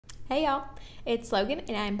Hey y'all, it's Logan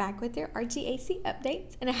and I'm back with your RGAC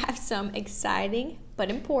updates, and I have some exciting but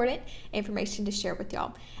important information to share with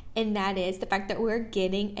y'all, and that is the fact that we're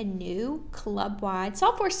getting a new club-wide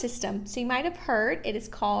software system. So you might have heard it is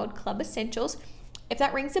called Clubessentials. If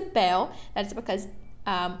that rings a bell, that's because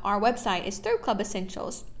our website is through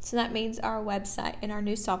Clubessentials. So that means our website and our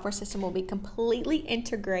new software system will be completely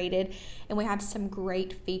integrated, and we have some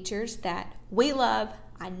great features that we love.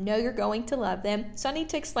 I know you're going to love them, so I need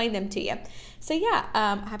to explain them to you. So yeah,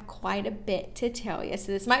 I have quite a bit to tell you.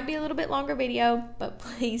 So this might be a little bit longer video, but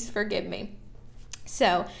please forgive me.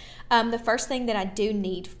 So the first thing that I do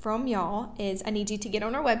need from y'all is I need you to get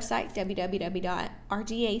on our website,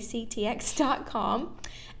 www.rgactx.com,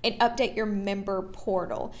 and update your member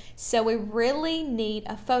portal. So we really need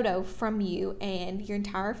a photo from you and your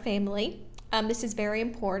entire family. This is very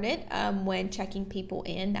important when checking people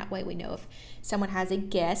in. That way we know if someone has a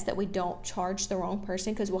guest that we don't charge the wrong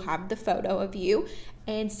person, because we'll have the photo of you.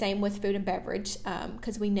 And same with food and beverage,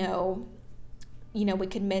 because we know, we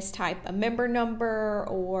could mistype a member number,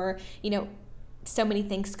 or, so many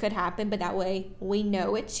things could happen, but that way we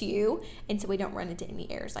know it's you, and so we don't run into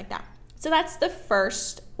any errors like that. So that's the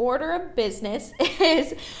first order of business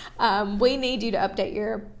is we need you to update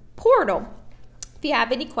your portal. If you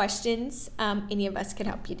have any questions, any of us can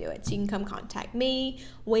help you do it. So you can come contact me,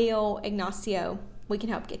 Will, Ignacio. We can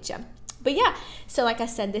help get you. But yeah, so like I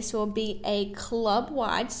said, this will be a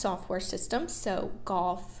club-wide software system. So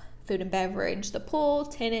golf, food and beverage, the pool,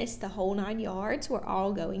 tennis, the whole 9 yards. We're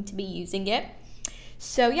all going to be using it.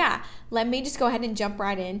 So yeah, let me just go ahead and jump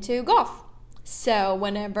right into golf. So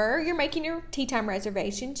whenever you're making your tee time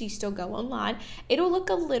reservations, you still go online. It'll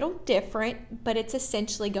look a little different, but it's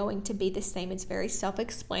essentially going to be the same. It's very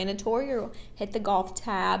self-explanatory. You'll hit the golf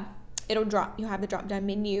tab. You'll have the drop-down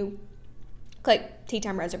menu. Click tee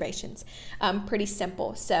time reservations. Pretty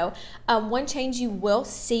simple. So one change you will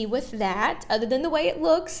see with that, other than the way it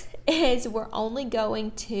looks, is we're only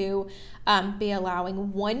going to be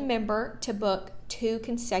allowing one member to book 2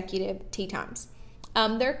 consecutive tee times.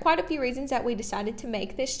 There are quite a few reasons that we decided to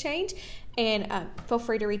make this change, and feel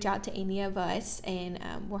free to reach out to any of us, and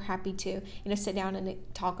we're happy to sit down and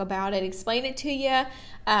talk about it, explain it to you.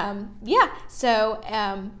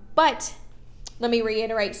 But let me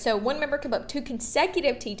reiterate. So one member can book 2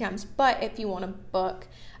 consecutive tee times, but if you want to book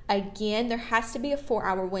again, there has to be a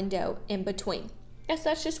 4-hour window in between. Yes,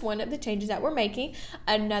 that's just one of the changes that we're making.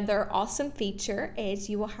 Another awesome feature is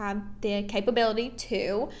you will have the capability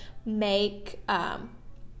to you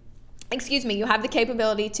have the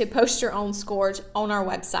capability to post your own scores on our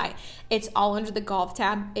website. It's all under the golf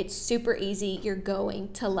tab. It's super easy. You're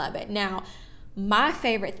going to love it. Now, my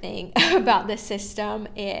favorite thing about this system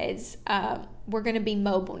is we're going to be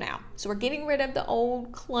mobile now. So we're getting rid of the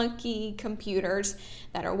old clunky computers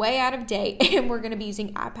that are way out of date, and we're going to be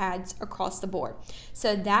using iPads across the board.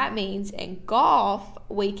 So that means in golf,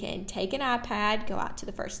 we can take an iPad, go out to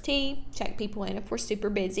the first tee, check people in if we're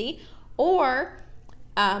super busy, or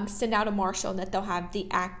send out a marshal that they'll have the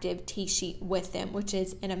active tee sheet with them, which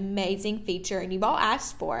is an amazing feature, and you've all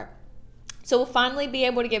asked for it. So we'll finally be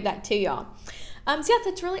able to give that to y'all. So yeah,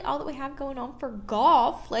 that's really all that we have going on for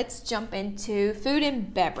golf. Let's jump into food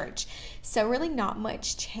and beverage. So really not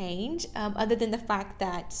much change other than the fact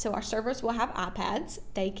that, so our servers will have iPads.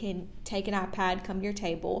 They can take an iPad, come to your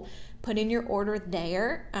table, put in your order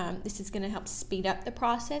there. This is going to help speed up the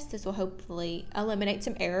process. This will hopefully eliminate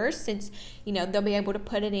some errors, since, they'll be able to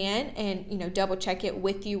put it in and, double check it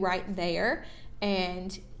with you right there.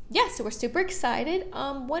 And yeah, so we're super excited.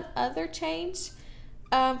 One other change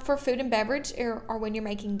for food and beverage, or when you're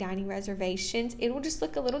making dining reservations, it will just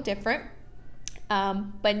look a little different,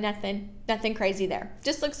 but nothing crazy there.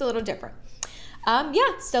 Just looks a little different.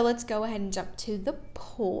 So let's go ahead and jump to the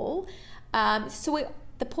pool.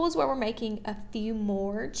 The pool is where we're making a few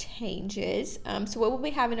more changes. So we will be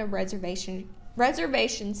having a reservation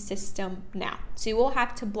system now. So you will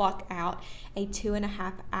have to block out a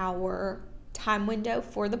 2.5-hour time window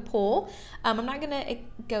for the pool. I'm not going to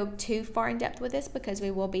go too far in depth with this, because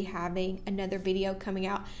we will be having another video coming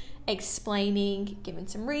out explaining, giving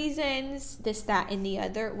some reasons, this, that, and the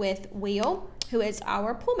other, with Will, who is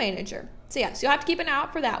our pool manager. So yeah, so you'll have to keep an eye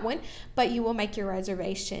out for that one, but you will make your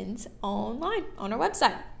reservations online on our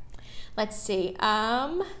website. Let's see.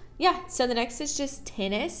 So the next is just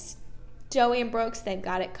tennis. Joey and Brooks, they've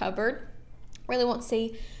got it covered. Really won't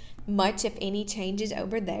see much, if any, changes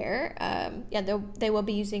over there. They will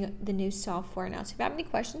be using the new software now. So if you have any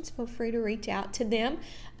questions, feel free to reach out to them.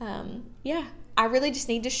 I really just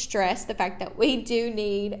need to stress the fact that we do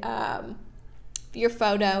need your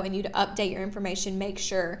photo and you to update your information. Make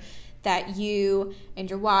sure that you and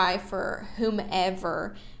your wife or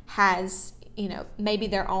whomever has, maybe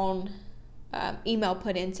their own email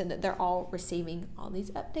put in so that they're all receiving all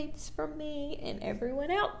these updates from me and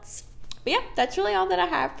everyone else. But yeah, that's really all that I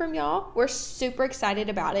have from y'all. We're super excited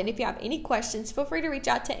about it. And if you have any questions, feel free to reach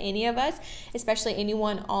out to any of us, especially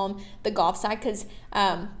anyone on the golf side, because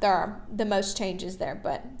there are the most changes there,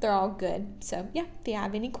 but they're all good. So yeah, if you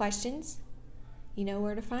have any questions, you know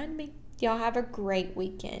where to find me. Y'all have a great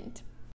weekend.